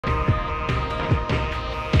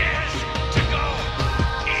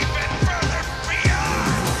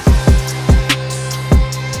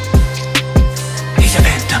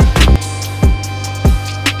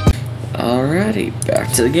Alrighty,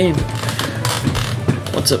 back to the game.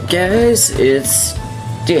 What's up, guys? It's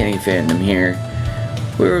Dani Phandom here.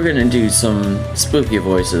 We were gonna do some spooky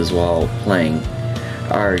voices while playing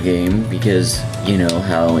our game because, you know,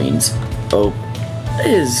 Halloween's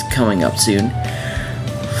is coming up soon.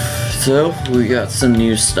 So, we got some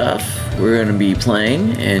new stuff we're gonna be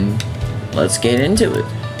playing, and let's get into it.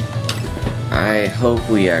 I hope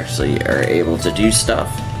we actually are able to do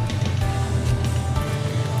stuff,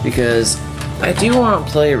 because I do want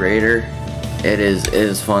to play Raider. It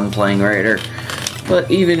is fun playing Raider,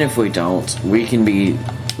 but even if we don't, we can be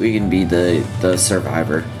the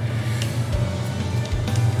survivor.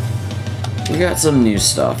 We got some new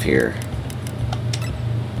stuff here.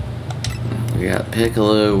 We got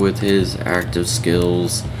Piccolo with his active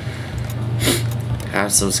skills,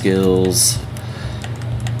 passive skills,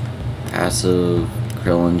 passive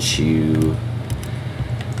Krillin shoe,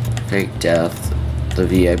 fake death, the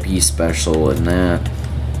VIP special, and that.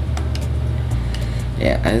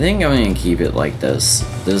 Yeah, I think I'm gonna keep it like this.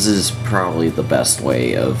 This is probably the best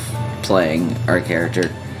way of playing our character.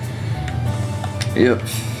 Yep,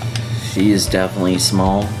 she is definitely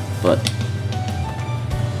small, but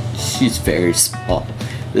she's very small.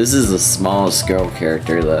 This is the smallest girl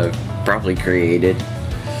character that I've probably created.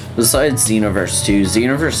 Besides Xenoverse 2.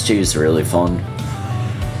 Xenoverse 2 is really fun.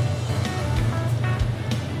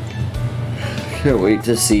 Can't wait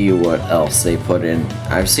to see what else they put in.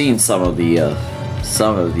 I've seen some of the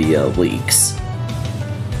leaks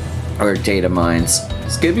or data mines.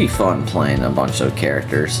 It's gonna be fun playing a bunch of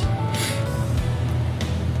characters.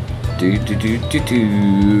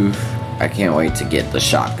 I can't wait to get the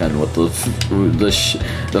shotgun with the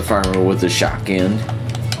farmer with the shotgun.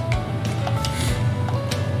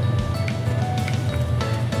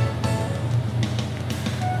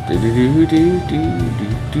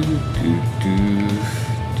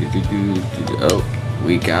 Oh,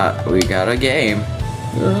 we got a game.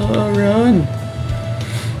 Oh, run!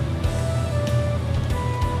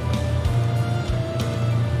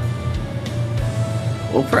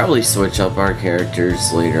 We'll probably switch up our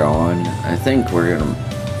characters later on. I think we're gonna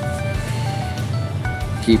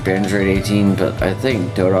keep Android 18, but I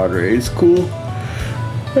think Dodonray is cool.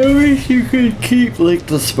 I wish you could keep like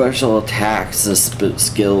the special attacks, the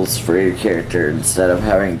skills for your character instead of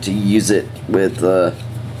having to use it with the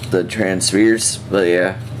transfers. But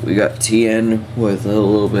yeah, we got TN with a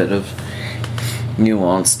little bit of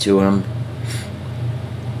nuance to him.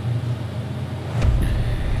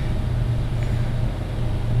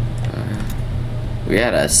 We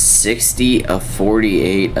had a 60, a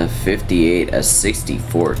 48, a 58, a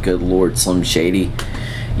 64. Good lord, Slim Shady.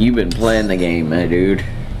 You've been playing the game, my dude.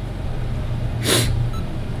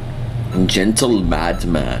 Gentle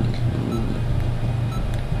madman.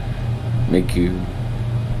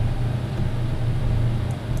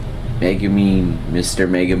 Megamine, Mr.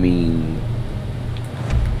 Megamine.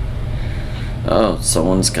 Oh,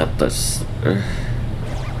 someone's got this.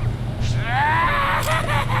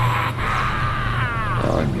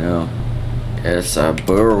 Oh no. It's a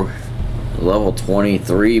boo. Level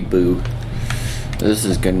 23 boo. This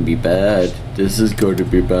is gonna be bad. This is going to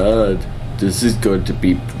be bad. This is going to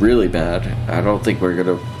be really bad. I don't think we're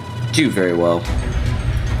gonna do very well.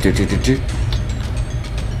 You're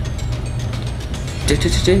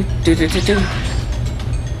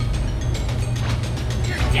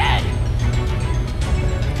dead.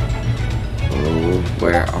 Oh,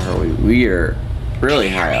 where are we? We are really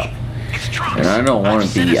high up, and I don't want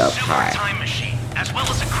to be up high. Time machine, as well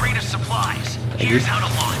as a crate of supplies. Here's how to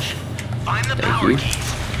launch. Find the power keys,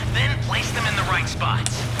 then place them in the right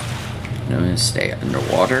spots. I'm gonna stay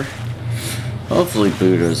underwater. Hopefully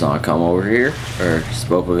Boo does not come over here, or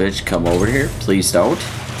Spopovich come over here. Please don't.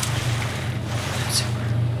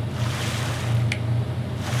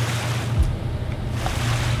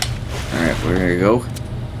 Alright, we're gonna go.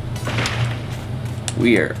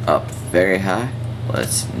 We are up very high.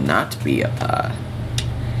 Let's not be up high.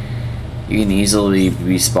 You can easily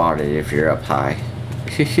be spotted if you're up high.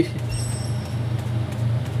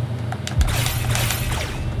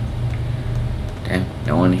 Damn,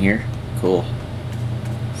 no one here? Cool.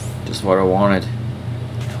 Just what I wanted.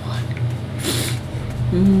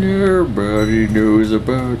 Nobody knows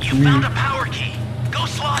about you. Me. Found a power key. Go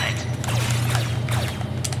slot it.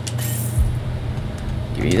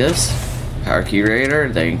 Give me this. Power key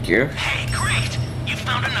Raider, thank you. Hey, great! You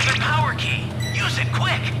found another power key. Use it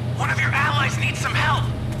quick. One of your allies needs some help.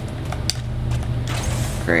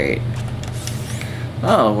 Great.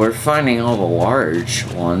 Oh, we're finding all the large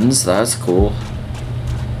ones. That's cool.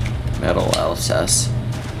 Metal LSS.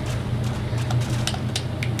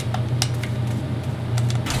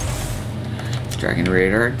 Dragon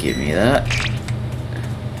radar, give me that.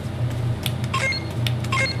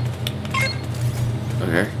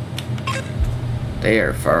 Okay. They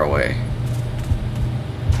are far away.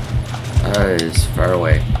 That is far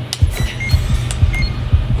away.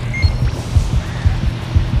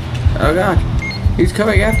 Oh god, he's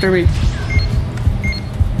coming after me.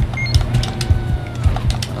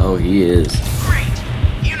 Oh, he is. Great.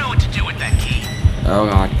 You know what to do with that key. Oh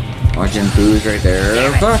god, watching booze right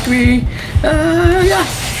there. Fuck me. Yeah.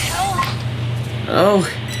 Oh,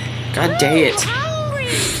 god dang it.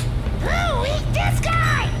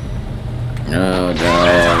 No,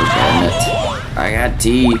 damn it. I got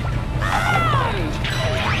tea.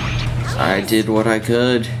 I did what I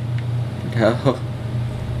could. No.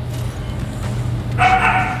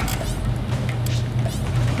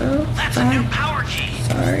 Oh, That's a new power key.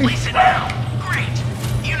 Sorry. Place it now. Great.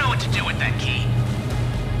 You know what to do with that key.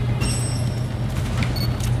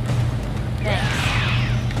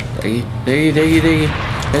 There you.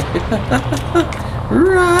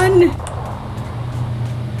 Run!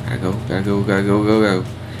 Gotta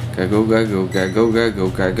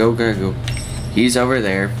go. He's over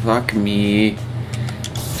there. Fuck me.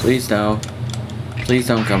 Please no. Please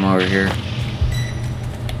don't come over here.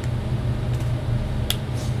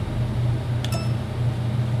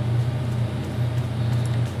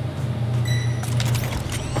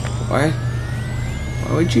 Why?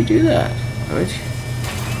 Why would you do that? Why would you?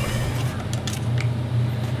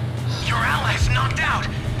 Your allies knocked out.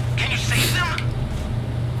 Can you save them?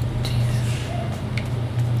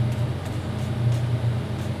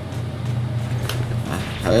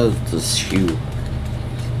 How's this shoe?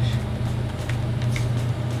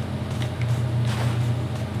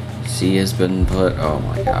 C has been put. Oh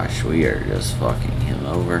my gosh, we are just fucking him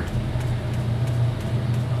over.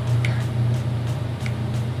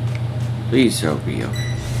 Please don't be okay.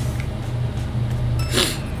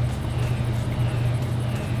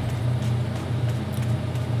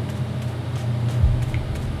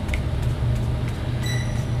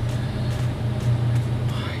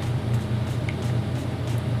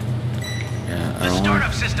 The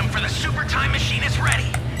startup system for the super time machine is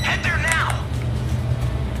ready. Head there now.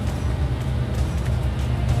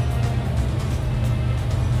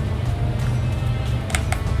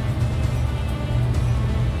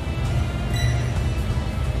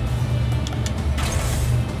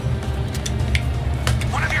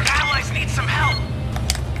 One of your allies needs some help.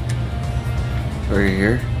 Over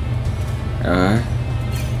here.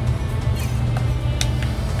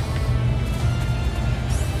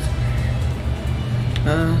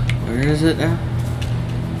 Where is it now?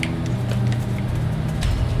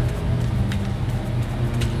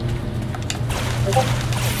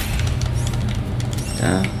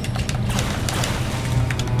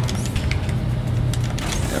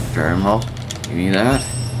 Thermal. Give me that.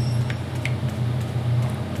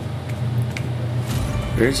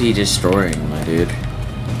 Where's he destroying, my dude?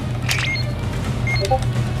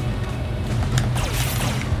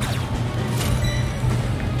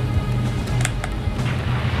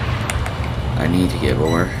 I need to get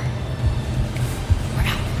more.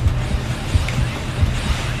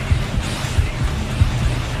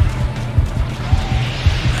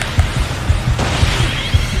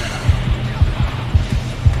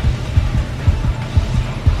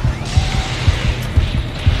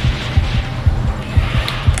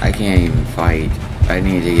 I can't even fight. I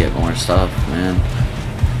need to get more stuff, man.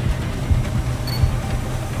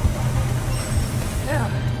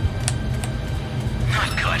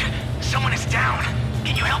 Not good. Someone is down.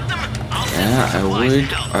 Can you help them? I'll Yeah,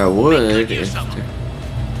 I would. If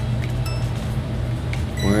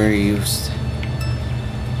where are you?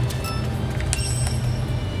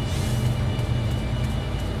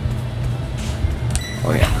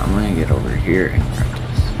 Oh yeah, I'm gonna get over here and grab this.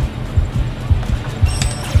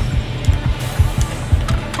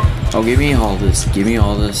 Oh, give me all this. Give me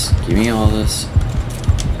all this. Give me all this.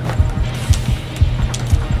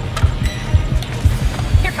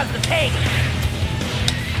 Here comes the pig.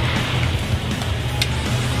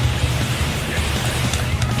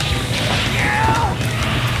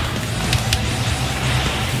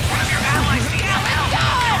 One of your allies needs some help.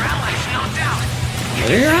 Your allies knocked out.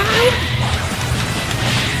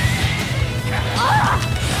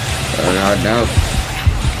 Oh god, no.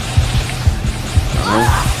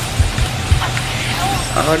 Oh.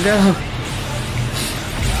 Oh no.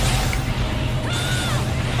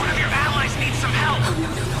 One of your allies needs some help.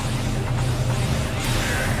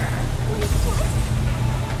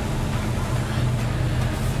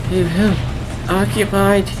 Leave him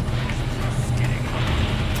occupied.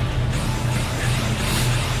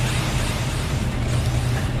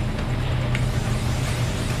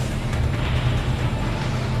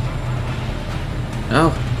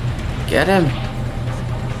 No. Get him.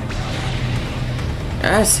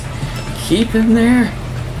 Yes. Keep him there.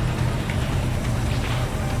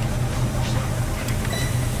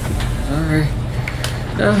 Alright.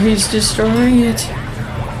 No, he's destroying it.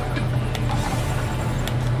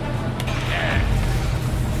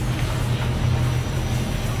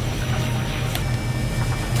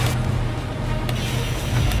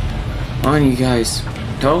 Come on, you guys.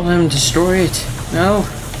 Don't let him destroy it. No.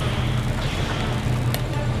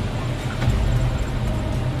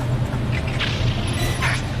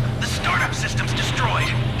 The startup system's destroyed.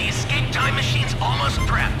 The escape time machine's almost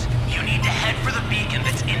prepped. You need to head for the beacon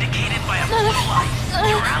that's indicated by a blue light.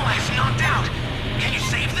 Your allies knocked out. Can you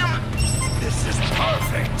save them? This is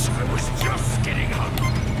perfect. I was just getting hungry.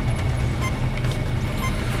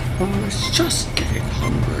 I was just getting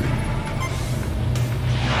hungry.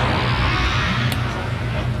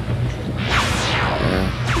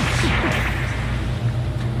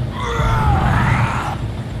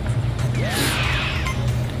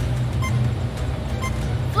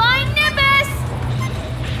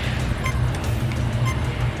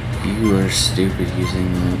 You are stupid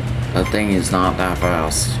using that. That thing is not that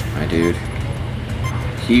fast, my dude.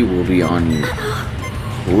 He will be on you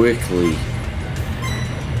quickly.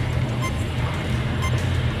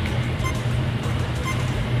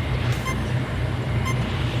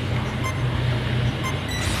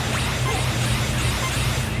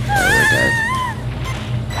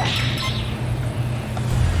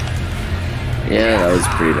 Yeah, that was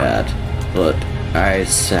pretty bad, but I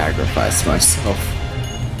sacrificed myself.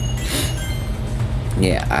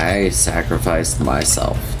 Yeah, I sacrificed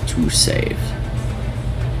myself to save.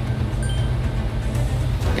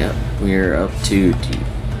 Yep, we're up to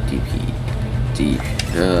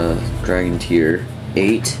Dragon Tier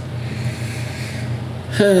 8.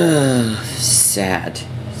 Sad.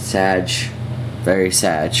 Sag. Very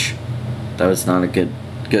sad. That was not a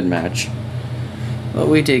good match. But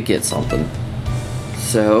we did get something.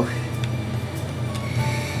 So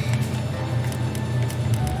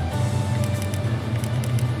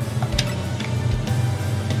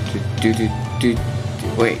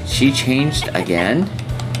wait, she changed again?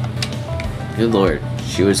 Good lord.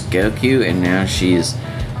 She was Goku and now she's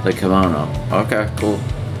the kimono. Okay, cool.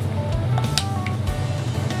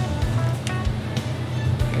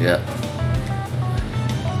 Yep.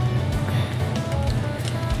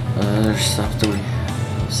 Other stuff that we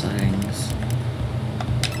have. Settings.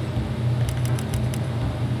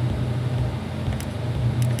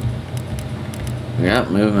 We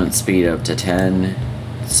got movement speed up to 10.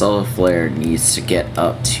 Solar Flare needs to get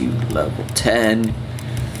up to level 10.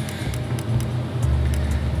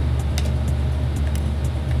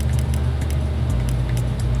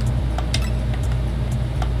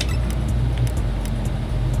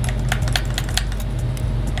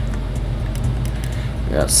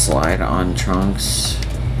 We got Slide on Trunks.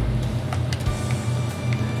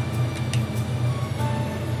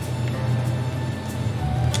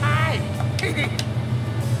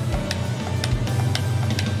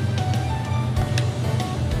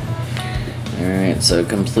 Alright, so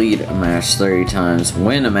complete a match 30 times,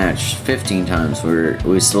 win a match 15 times.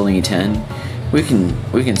 We still need 10. We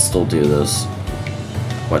can still do this.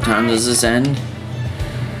 What time does this end?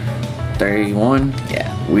 31?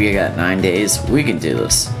 Yeah, we got 9 days. We can do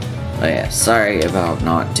this. But yeah, sorry about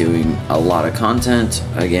not doing a lot of content.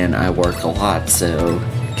 Again, I work a lot, so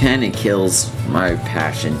it kinda kills my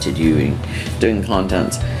passion to doing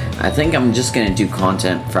content. I think I'm just gonna do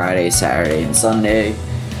content Friday, Saturday, and Sunday.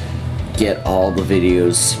 Get all the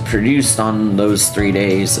videos produced on those 3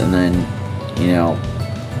 days, and then, you know,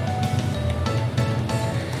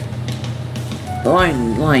 the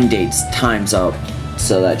line dates times up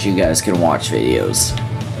so that you guys can watch videos.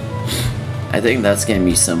 I think that's gonna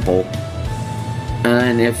be simple.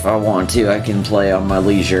 And if I want to, I can play on my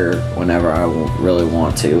leisure whenever I really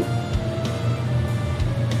want to.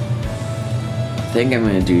 I think I'm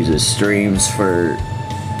gonna do the streams for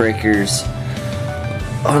Breakers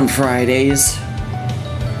on Fridays,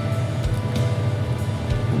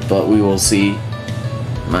 but we will see.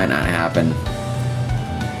 Might not happen.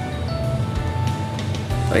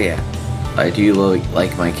 But yeah, I do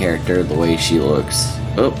like my character, the way she looks.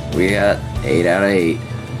 Oh, we got 8 out of 8.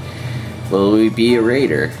 Will we be a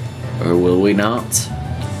raider, or will we not?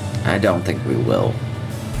 I don't think we will.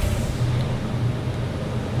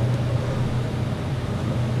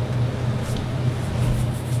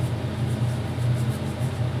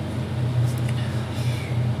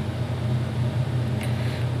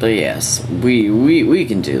 But yes, we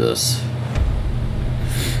can do this.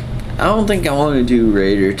 I don't think I want to do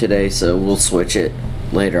Raider today, so we'll switch it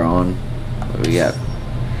later on. We got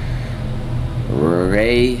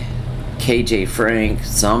Ray, KJ Frank,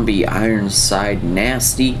 Zombie Ironside,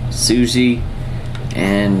 Nasty, Susie,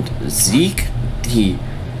 and Zeke the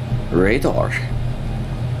Radar.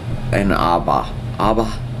 And Abba.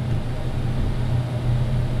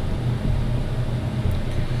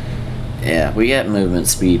 Yeah, we get movement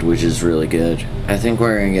speed, which is really good. I think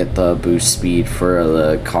we're gonna get the boost speed for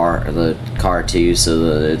the car too, so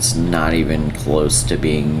that it's not even close to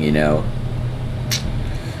being, you know,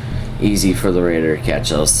 easy for the Raider to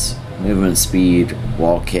catch us. Movement speed,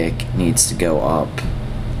 wall kick needs to go up,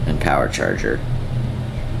 and power charger.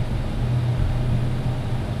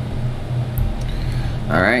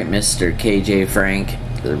 Alright, Mr. KJ Frank,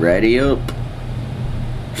 ready up.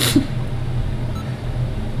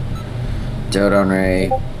 Dodon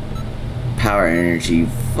Ray, Power Energy,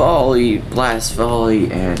 Volley, Blast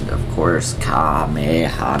Volley, and of course,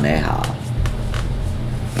 Kamehameha.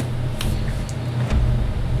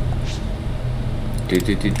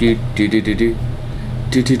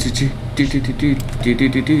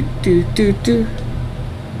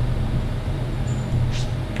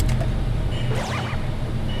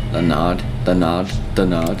 The nod, the nod, the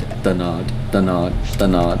nod, the nod, the nod, the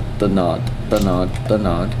nod, the nod, the nod, the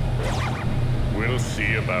nod. We'll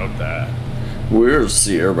see about that. We'll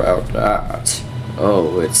see about that.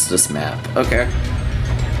 Oh, it's this map. Okay.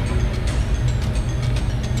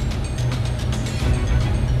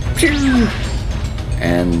 Pew!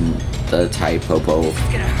 And the Taipopo. It's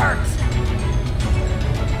gonna hurt.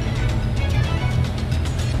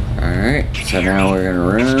 Alright, so now we're gonna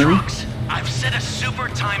run. I've set a super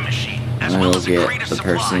time machine. And we'll get the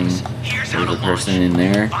person. There's a person in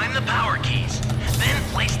there. Find the power keys, then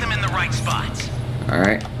place them in the right spots.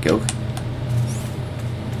 Alright, go.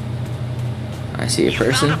 I see a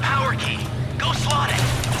person. You found a power key. Go slot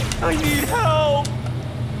it. I need help.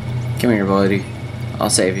 Come here, buddy. I'll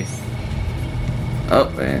save you. Oh,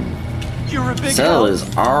 and You're a big Cell help.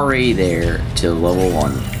 is already there to level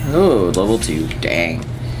 1. Oh, level 2. Dang.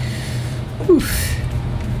 Oof.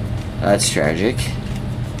 That's tragic.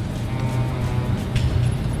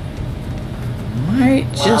 Might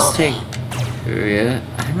just take. Yeah,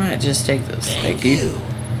 I might just take this. Thank you.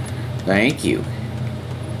 Thank you.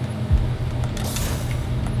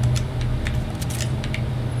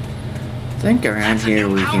 I think around That's a here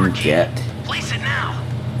new we power can key. get. Place it now.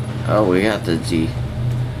 Oh, we got the G.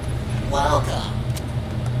 Welcome.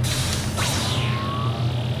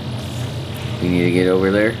 We need to get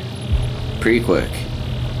over there pretty quick.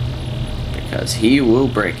 Because he will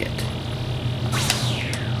break it.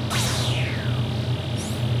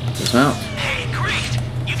 Dismount. Hey, great!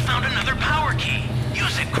 You found another power key.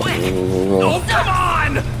 Use it quick. Oh, come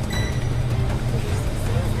on!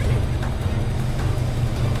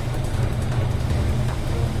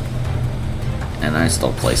 And I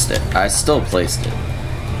still placed it. I still placed it.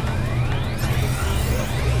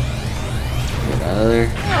 Get out of there.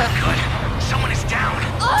 Good. Someone is down.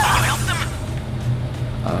 Can you help them?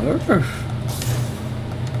 Oh.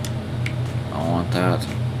 I want that.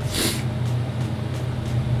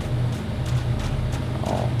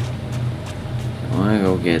 Oh. I want to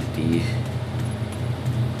go get the.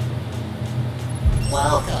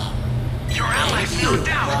 Welcome. Your allies knocked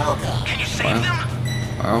out. Welcome. Can you save them?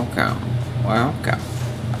 Welcome. Welcome.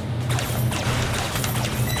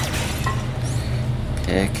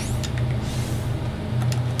 Pick.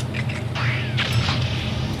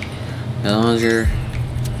 Villager.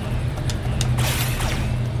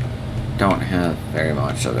 Don't have very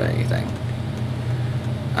much of anything.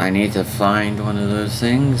 I need to find one of those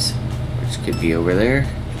things, which could be over there.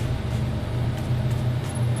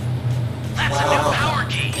 That's a new power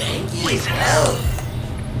key. Place it now.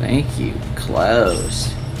 Thank you.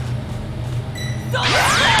 Close.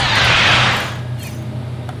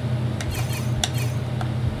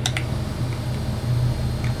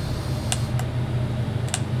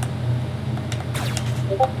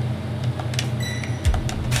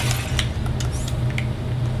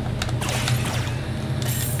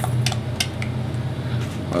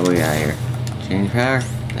 What do we got here? Change power?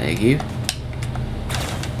 Thank you.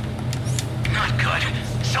 Not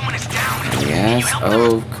good. Someone is down. Can you Yes, help them?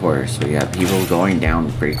 oh, of course. We got people going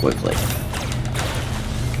down pretty quickly.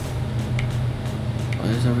 What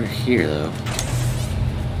is over here, though?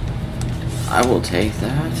 I will take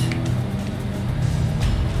that.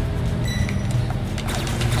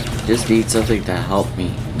 Just need something to help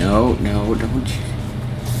me. No, no, don't you.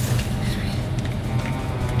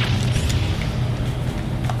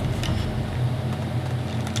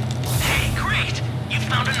 Hey, great! You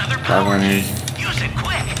found another That power one key. is. Use it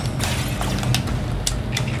quick.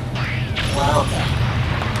 Welcome.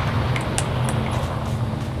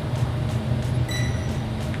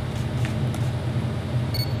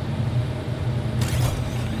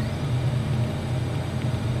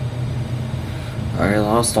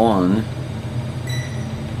 lost one.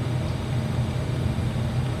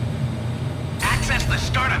 Access the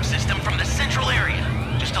startup system from the central area.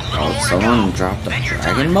 Just a little Oh, more someone to go. dropped a Then you're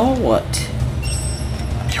Dragon done. Ball? What?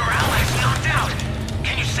 Your allies knocked out.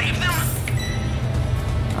 Can you save them?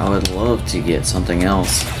 I would love to get something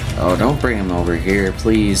else. Oh, don't bring him over here.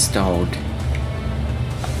 Please don't.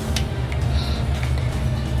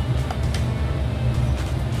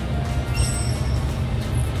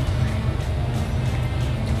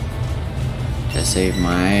 To save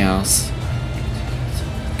my ass.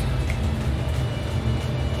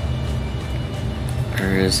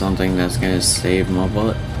 There is something that's gonna save my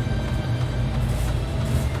butt.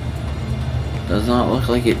 Does not look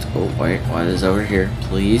like it. Oh wait, what is over here?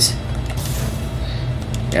 Please.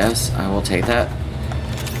 Yes, I will take that.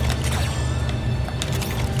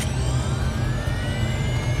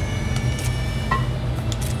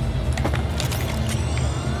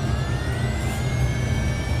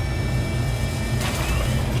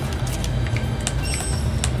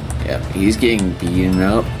 Yep, he's getting beaten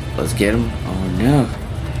up. Let's get him. Oh no.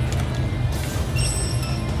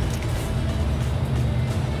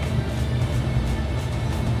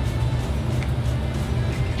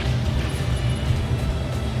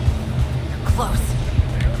 Close.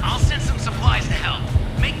 I'll send some supplies to help.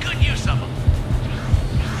 Make good use of them.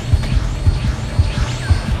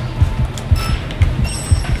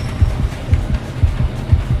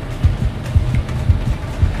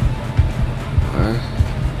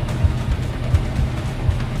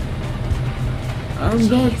 I'm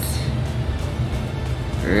not.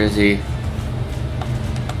 Where is he?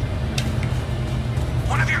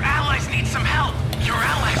 One of your allies needs some help. Your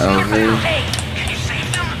allies Oh, need some really? help. Hey, can you save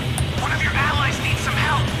them? One of your allies needs some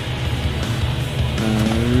help.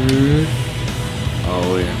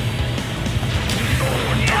 Oh yeah.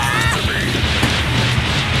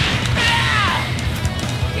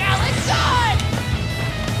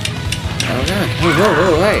 Oh god. Hey, whoa,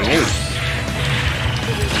 whoa, hey, hey.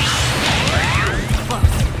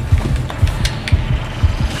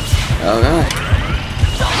 Oh god.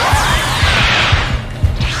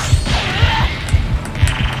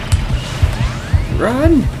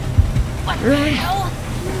 Run! Run!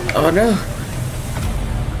 Oh no!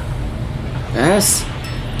 Yes!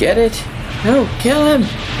 Get it! No! Kill him!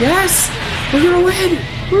 Yes! We're gonna win!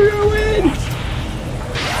 We're gonna win!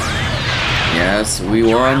 Yes, we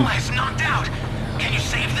Your won! allies knocked out. Can you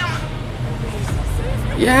save them?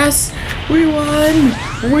 Yes! We won!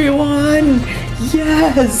 We won!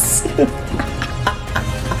 Yes!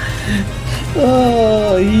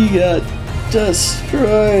 Oh, he got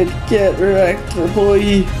destroyed. Get wrecked,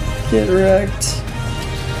 boy. Get wrecked.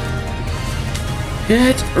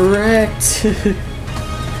 Get wrecked.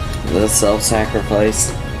 The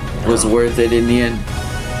self-sacrifice was worth it in the end.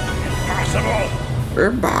 Impossible!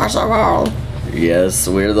 Impossible! Yes,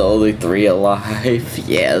 we're the only three alive.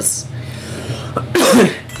 Yes.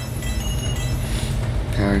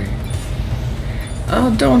 Sorry.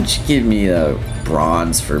 Oh, don't you give me a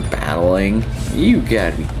bronze for battling. You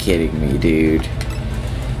gotta be kidding me, dude.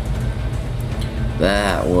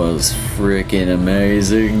 That was freaking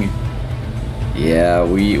amazing. Yeah,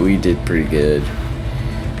 we did pretty good.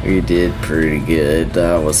 We did pretty good.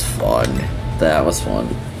 That was fun. That was fun.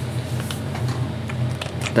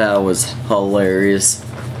 That was hilarious.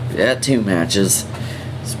 Yeah, 2 matches.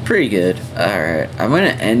 It's pretty good. Alright, I'm gonna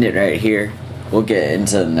end it right here. We'll get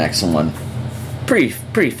into the next one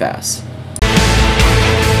pretty fast.